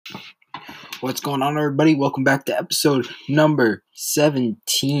What's going on, everybody? Welcome back to episode number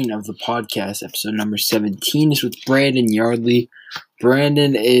 17 of the podcast. Episode number 17 is with Brandon Yardley.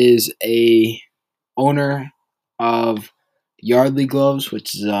 Brandon is a owner of Yardley Gloves,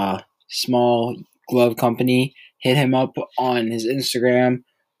 which is a small glove company. Hit him up on his Instagram,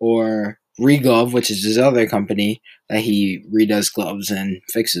 or Reglove, which is his other company that he redoes gloves and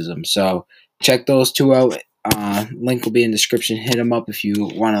fixes them. So check those two out. Link will be in the description. Hit him up if you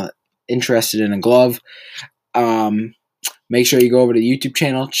want to interested in a glove. Make sure you go over to the YouTube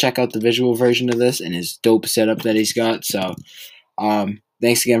channel, check out the visual version of this and his dope setup that he's got. So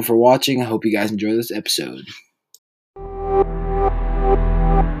thanks again for watching. I hope you guys enjoy this episode.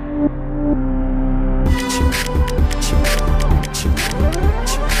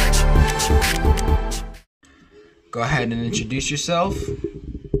 Go ahead and introduce yourself.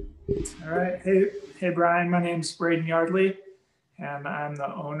 All right. Hey Brian, my name's Braden Yardley, and I'm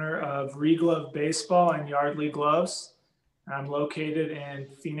the owner of Reglove Baseball and Yardley Gloves. I'm located in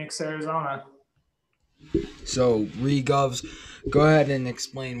Phoenix, Arizona. So Regloves, go ahead and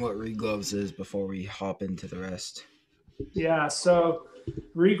explain what Regloves is before we hop into the rest. Yeah, so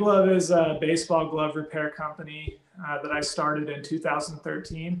Reglove is a baseball glove repair company that I started in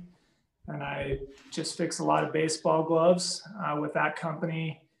 2013, and I just fix a lot of baseball gloves with that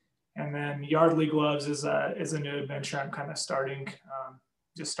company. And then Yardley Gloves is a new adventure I'm kind of starting.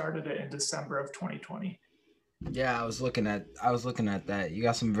 Just started it in December of 2020. Yeah, I was looking at that. You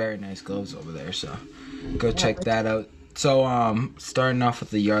got some very nice gloves over there, so go check that out. So starting off with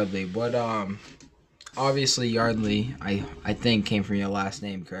the Yardley, what obviously Yardley I think came from your last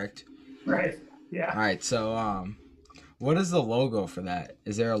name, correct? Right. Yeah. All right. So what is the logo for that?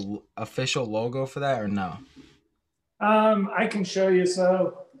 Is there a official logo for that or no? I can show you.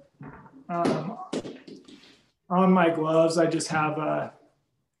 So on my gloves, I just have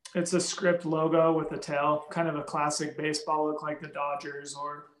it's a script logo with a tail, kind of a classic baseball look like the Dodgers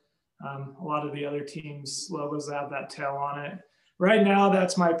or a lot of the other teams' logos that have that tail on it. Right now,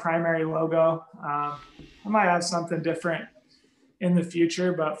 that's my primary logo. I might have something different in the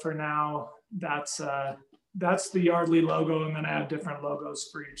future, but for now, that's the Yardley logo, and then I have different logos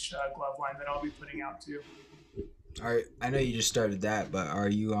for each glove line that I'll be putting out too. All right, I know you just started that, but are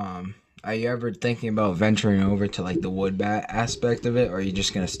you ever thinking about venturing over to like the wood bat aspect of it, or are you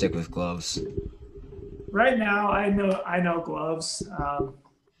just gonna stick with gloves? Right now, I know gloves.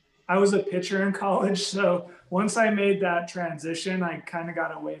 I was a pitcher in college, so once I made that transition, I kind of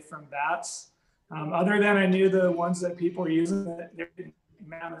got away from bats. Other than I knew the ones that people were using that they could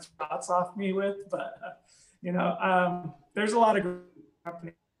mammoth shots off me with, but there's a lot of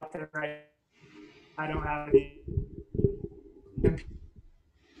companies out there, right? I don't have any.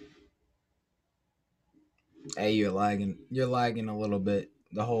 Hey, you're lagging. You're lagging a little bit.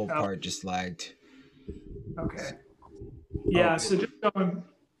 The whole part just lagged. Okay. Yeah. So just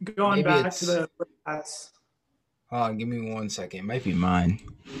going back to the bats. Hold on, give me 1 second. It might be mine.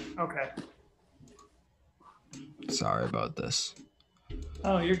 Okay. Sorry about this.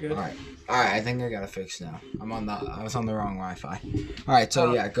 Oh, you're good. All right. I think I got it fixed now. I was on the wrong Wi-Fi. All right.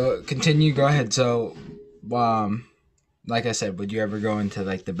 So continue. Go ahead. So, like I said, would you ever go into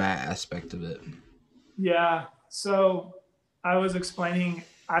like the bat aspect of it? Yeah. So I was explaining,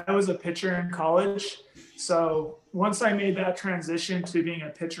 I was a pitcher in college. So once I made that transition to being a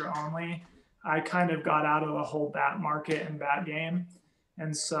pitcher only, I kind of got out of the whole bat market and bat game.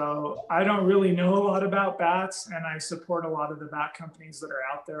 And so I don't really know a lot about bats, and I support a lot of the bat companies that are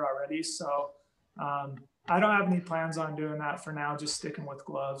out there already. So I don't have any plans on doing that for now, just sticking with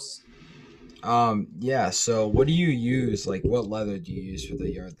gloves. Yeah. So what do you use? Like, what leather do you use for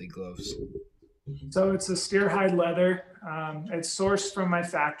the Yardley gloves? So it's a steer hide leather. It's sourced from my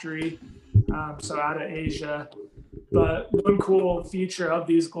factory, so out of Asia. But one cool feature of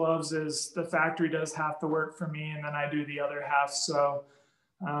these gloves is the factory does half the work for me, and then I do the other half. So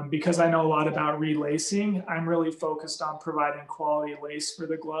because I know a lot about relacing, I'm really focused on providing quality lace for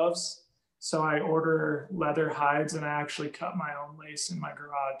the gloves. So I order leather hides, and I actually cut my own lace in my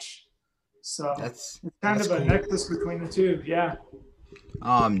garage. So it's kind of a cool nexus between the two. Yeah.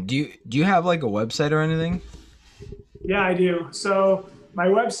 Do you have like a website or anything? Yeah, I do. So my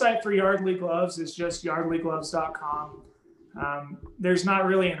website for Yardley Gloves is just yardleygloves.com. There's not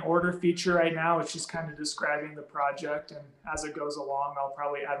really an order feature right now. It's just kind of describing the project, and as it goes along, I'll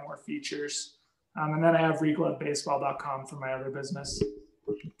probably add more features. And then I have reglovebaseball.com for my other business.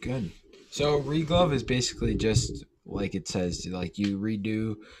 Good. So Reglove is basically just like it says, like you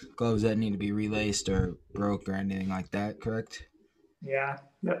redo gloves that need to be relaced or broke or anything like that, correct? Yeah.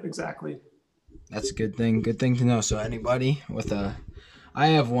 Yep. Exactly. That's a good thing. Good thing to know. So anybody with a I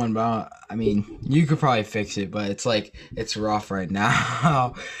have one, but I mean, you could probably fix it, but it's like it's rough right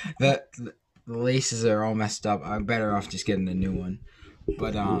now. the the laces are all messed up. I'm better off just getting a new one.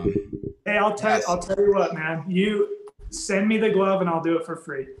 But Hey, yes. I'll tell you what, man. You send me the glove and I'll do it for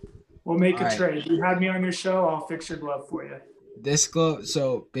free. We'll make All a right. trade. You had me on your show, I'll fix your glove for you. This glove.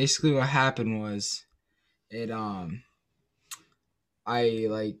 So basically, what happened was it. I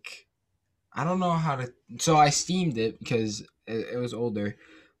like. I don't know how to. So I steamed it because it was older,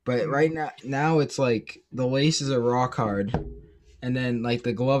 but right now it's like the laces are rock hard, and then like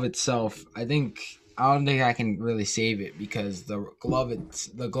the glove itself. I don't think I can really save it because the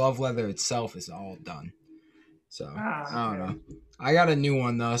glove leather itself is all done. So Ah, I don't okay. know. I got a new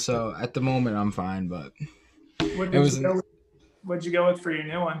one though, so at the moment I'm fine. But What it did you was an go with? What'd you go with for your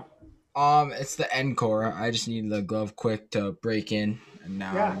new one? it's the Encore. I just need the glove quick to break in, and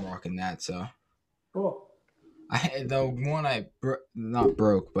now Yeah, I'm rocking that. So cool. the one not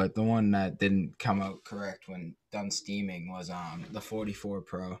broke, but the one that didn't come out correct when done steaming was the 44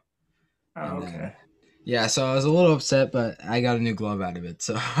 Pro, Oh, and okay. then yeah, so I was a little upset, but I got a new glove out of it.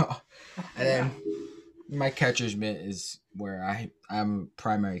 So and Yeah, then my catcher's mitt is where I'm a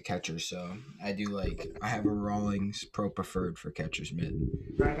primary catcher, so I have a Rawlings Pro Preferred for catcher's mitt.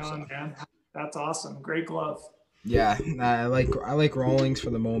 right So on, man. That's awesome. Great glove. yeah, I like Rawlings for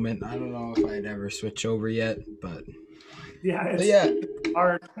the moment. I don't know if I'd ever switch over yet, Yeah, but yeah, it's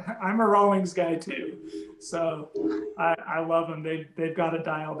hard. I'm a Rawlings guy too, so I love them. They've got it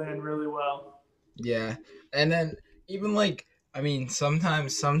dialed in really well. yeah, and then even like I mean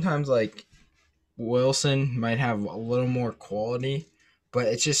sometimes like Wilson might have a little more quality, but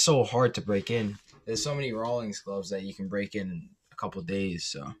it's just so hard to break in. There's so many Rawlings gloves that you can break in a couple days.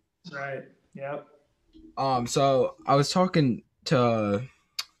 So Right. Yep. so I was talking to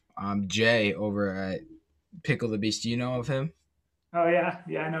Jay over at Pickle the Beast. Do you know of him? Oh yeah,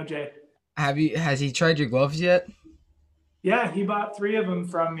 yeah. I know Jay. Has he tried your gloves yet? Yeah, he bought three of them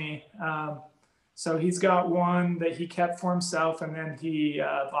from me. So he's got one that he kept for himself, and then he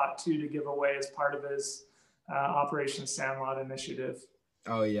bought two to give away as part of his Operation Sandlot initiative.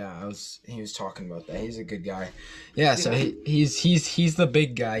 Oh yeah, he was talking about that. He's a good guy. Yeah, so Yeah, he's the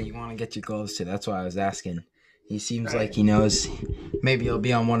big guy you want to get your gloves to. That's why I was asking. He seems like right. he knows. Maybe he'll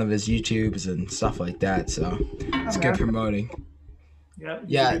be on one of his YouTubes and stuff like that. So Oh, it's good man. promoting. Yep, he's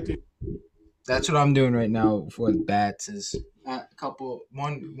a Yeah, good dude. that's what I'm doing right now for the bats. Is a couple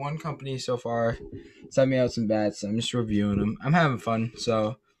one company so far sent me out some bats. I'm just reviewing them. I'm having fun.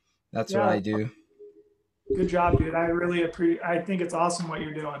 So that's what Yeah, I do. good job, dude. I really appreciate. I think it's awesome what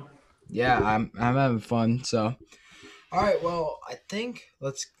you're doing. Yeah, I'm having fun. So all right, well, I think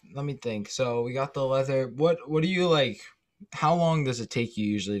let me think. So we got the leather. What do you like? How long does it take you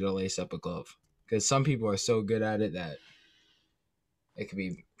usually to lace up a glove? Because some people are so good at it that it could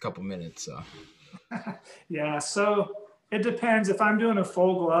be a couple minutes. So Yeah, so it depends. If I'm doing a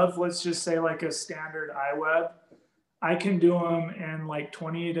full glove, let's just say like a standard iWeb, I can do them in like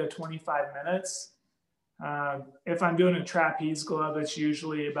 20 to 25 minutes. If I'm doing a trapeze glove, it's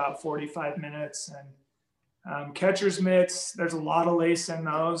usually about 45 minutes. And catcher's mitts, there's a lot of lace in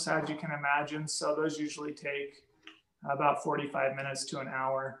those, as you can imagine. So those usually take about 45 minutes to an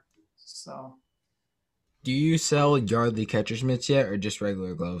hour. So do you sell Yardley catcher's mitts yet, or just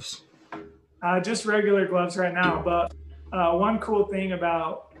regular gloves? just regular gloves right now. But one cool thing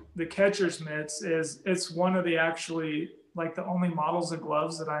about the catcher's mitts is it's one of the actually like the only models of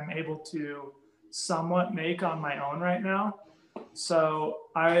gloves that I'm able to somewhat make on my own right now. So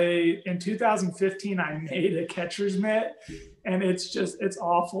in 2015 I made a catcher's mitt, and it's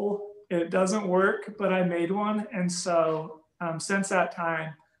awful. It doesn't work, but I made one, and so since that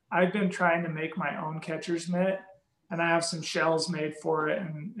time I've been trying to make my own catcher's mitt, and I have some shells made for it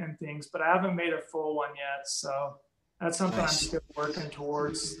and things, but I haven't made a full one yet. So that's something I'm Nice. still working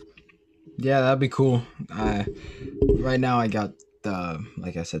towards. Yeah, that'd be cool. Right now I got the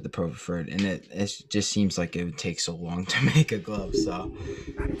like I said the Pro Preferred, and it just seems like it would take so long to make a glove. So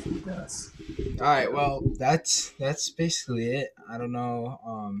It does. all right, well that's basically it. I don't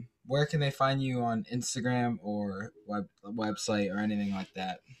know. Where can they find you on Instagram or website or anything like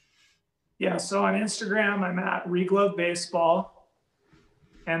that? Yeah. So on Instagram, I'm at Reglove Baseball.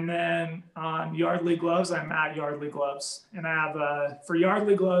 And then on Yardley Gloves, I'm at Yardley Gloves. And I have for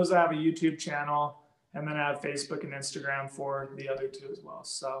Yardley Gloves, I have a YouTube channel, and then I have Facebook and Instagram for the other two as well.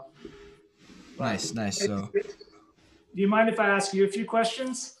 So, but Nice, nice. So do you mind if I ask you a few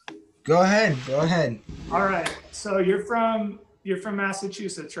questions? go ahead, go ahead. All right. So you're from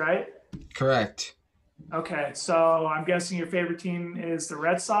Massachusetts, right? Correct. Okay, so I'm guessing your favorite team is the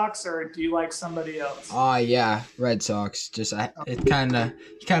Red Sox, or do you like somebody else? Yeah, Red Sox. Just it kind of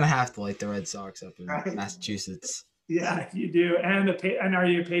you kind of have to like the Red Sox up in Right. Massachusetts. Yeah, you do. And are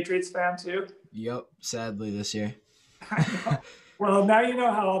you a Patriots fan too? Yep, sadly this year. I know. Well, now you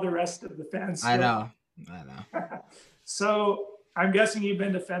know how all the rest of the fans I feel. know. I know. So I'm guessing you've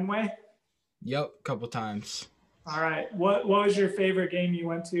been to Fenway. Yep, couple times. All right. What was your favorite game you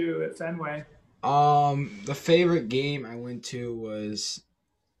went to at Fenway? The favorite game I went to was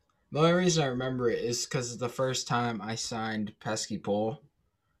the only reason I remember it is because it's the first time I signed Pesky Pole. All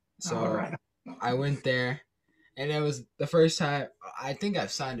So right. I went there, and it was the first time. I think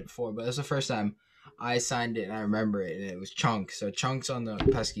I've signed it before, but it was the first time I signed it, and I remember it, and it was Chunk. So Chunk's on the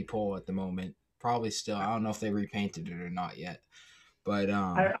Pesky Pole at the moment. Probably still. I don't know if they repainted it or not yet. But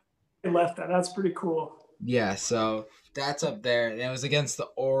I left that. That's pretty cool. yeah. So that's up there, and it was against the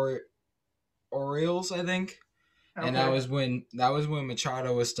Orioles, I think. And Okay. that was when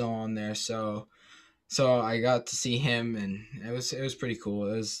Machado was still on there. So I got to see him, and it was pretty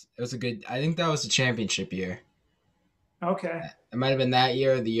cool. It was a good. I think that was the championship year. Okay. It might have been that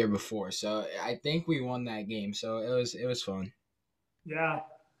year or the year before. So I think we won that game. So it was fun. Yeah.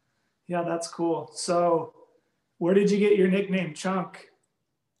 Yeah, that's cool. So where did you get your nickname, Chunk?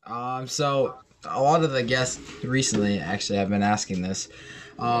 So a lot of the guests recently actually have been asking this.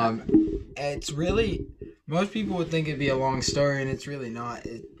 Yeah. Um, it's really most people would think it'd be a long story, and it's really not.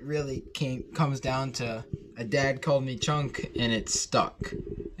 It really comes down to a dad called me Chunk, and it stuck.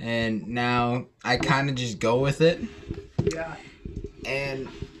 And now I kind of just go with it, Yeah. and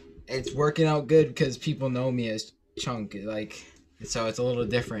it's working out good because people know me as Chunk. Like, so it's a little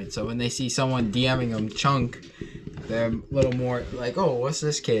different. So when they see someone DMing them Chunk, they're a little more like, "Oh, what's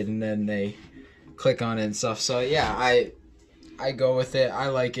this kid?" And then they click on it and stuff. So yeah, I go with it. I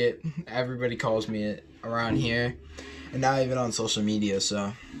like it. Everybody calls me it around here, and now even on social media.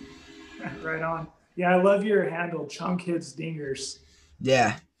 So Right on. Yeah, I love your handle, Chunk Hits Dingers.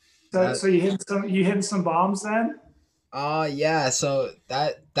 yeah, So, that so you hitting some bombs then? yeah. So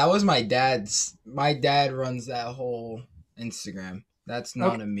that was my dad's. My dad runs that whole Instagram. That's Okay.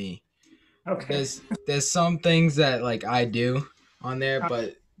 none of me. Okay. There's some things that like I do on there,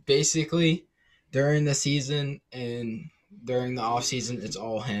 but basically during the season and during the off season, it's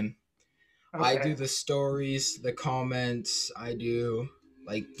all him. I do Okay. the stories, the comments. I do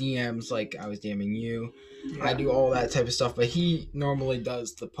like DMs, like I was DMing you. I Yeah. do all that type of stuff, but he normally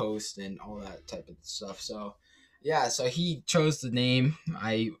does the post and all that type of stuff. So, yeah, so he chose the name.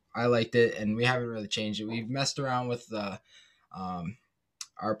 I liked it, and we haven't really changed it. We've messed around with the um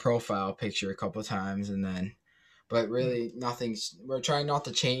our profile picture a couple times, and then, but really nothing's. We're trying not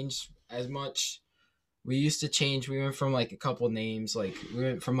to change as much. We used to change. We went from like a couple names, like we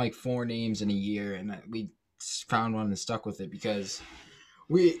went from like 4 names in a year, and we found one and stuck with it because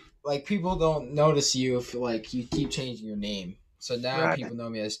we like people don't notice you if like you keep changing your name. So now Right. people know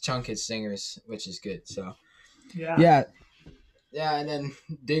me as Chunkhead Singers, which is good. So Yeah. yeah, yeah, and then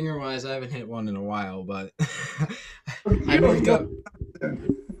dinger wise, I haven't hit one in a while, but I moved You up.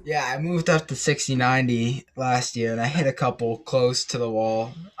 Yeah, I moved up to 60-90 last year, and I hit a couple close to the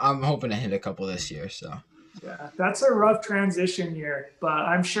wall. I'm hoping to hit a couple this year. So Yeah, that's a rough transition year, but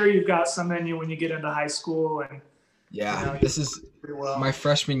I'm sure you've got some in you when you get into high school and yeah, you this is pretty my well.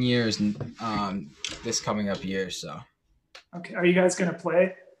 freshman year is this coming up year. So Okay, are you guys gonna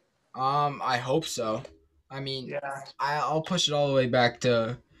play? I hope so. I mean, Yeah. I'll push it all the way back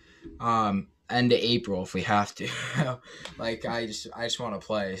to end of April if we have to. Like I just want to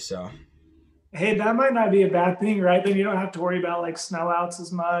play. So Hey, that might not be a bad thing, right? Then you don't have to worry about like snow outs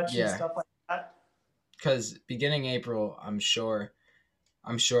as much and yeah, stuff like that. because beginning April, I'm sure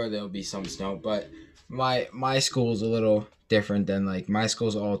there'll be some snow, but my school's a little different than like my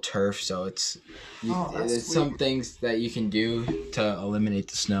school's all turf, so Oh, that's it's sweet. some things that you can do to eliminate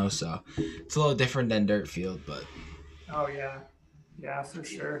the snow. So it's a little different than dirt field, but Oh yeah, yeah, for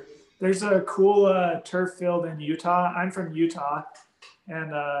sure. There's a cool turf field in Utah. I'm from Utah,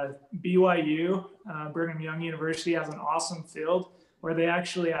 and BYU, Brigham Young University, has an awesome field where they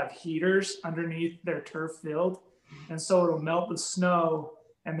actually have heaters underneath their turf field, and so it'll melt the snow,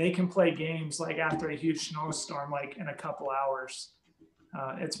 and they can play games like after a huge snowstorm, like in a couple hours.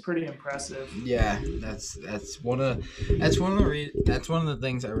 It's pretty impressive. yeah, that's one of the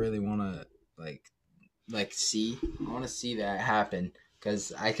things I really want to like see. I want to see that happen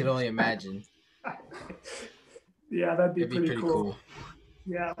because I could only imagine Yeah, that'd be it'd be pretty pretty cool. cool.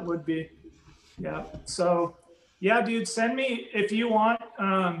 Yeah, it would be. Yeah. So, yeah, dude, send me if you want.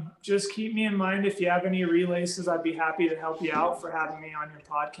 Just keep me in mind if you have any relaces. I'd be happy to help you out for having me on your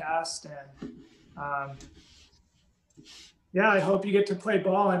podcast. And Um, yeah, I hope you get to play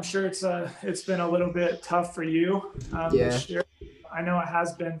ball. I'm sure it's been a little bit tough for you Yeah. this year. I know it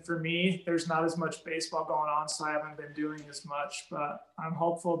has been for me. There's not as much baseball going on, so I haven't been doing as much. But I'm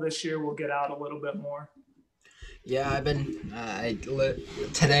hopeful this year we'll get out a little bit more. Yeah, I've been.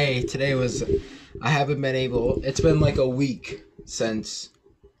 Today was. I haven't been able. It's been like a week since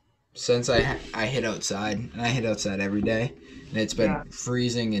I hit outside, and I hit outside every day, and it's been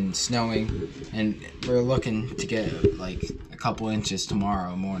freezing and snowing, and we're looking to get like a couple inches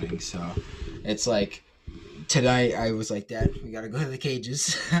tomorrow morning. So, it's like tonight I was like, Dad, we gotta go to the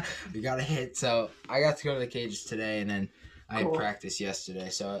cages, we gotta hit. So I got to go to the cages today, and then I had practice yesterday.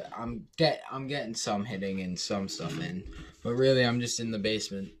 So I'm getting some hitting and some stuff in, but really I'm just in the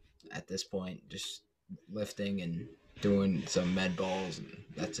basement at this point, just lifting and doing some med balls, and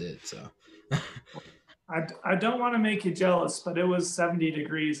that's it. So I don't want to make you jealous, but it was 70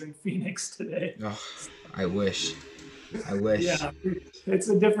 degrees in Phoenix today. oh, I wish. Yeah, it's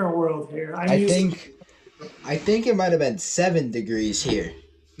a different world here. I think it might have been 7 degrees here.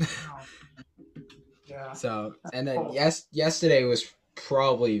 Yeah. So, and then yesterday was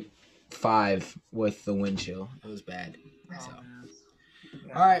probably 5 with the wind chill. It was bad. So.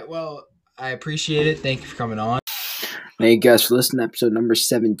 Yeah. All right. Well, I appreciate it. Thank you for coming on. Thank you guys for listening to episode number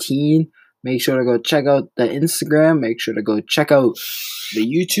 17. Make sure to go check out the Instagram. Make sure to go check out the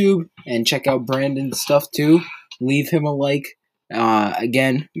YouTube and check out Brandon's stuff too. Leave him a like.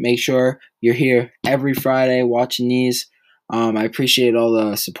 Again, make sure you're here every Friday watching these. I appreciate all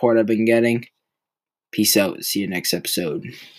the support I've been getting. Peace out. See you next episode.